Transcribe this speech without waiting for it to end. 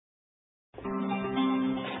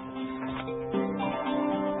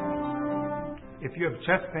If you have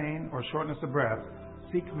chest pain or shortness of breath,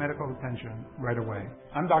 seek medical attention right away.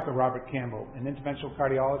 I'm Dr. Robert Campbell, an interventional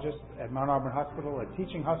cardiologist at Mount Auburn Hospital, a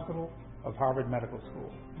teaching hospital of Harvard Medical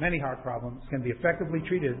School. Many heart problems can be effectively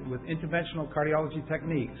treated with interventional cardiology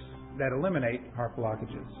techniques that eliminate heart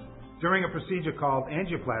blockages. During a procedure called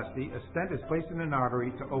angioplasty, a stent is placed in an artery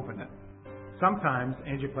to open it. Sometimes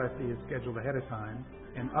angioplasty is scheduled ahead of time,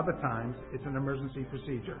 and other times it's an emergency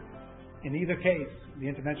procedure. In either case, the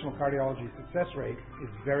interventional cardiology success rate is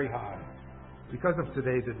very high. Because of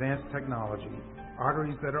today's advanced technology,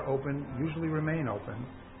 arteries that are open usually remain open,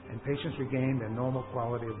 and patients regain their normal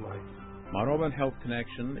quality of life. Mount Auburn Health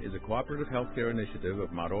Connection is a cooperative healthcare initiative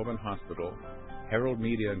of Mount Auburn Hospital, Herald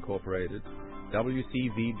Media Incorporated,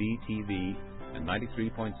 WCVB-TV, and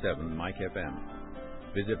 93.7 Mike FM.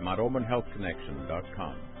 Visit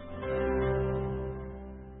MountAuburnHealthConnection.com.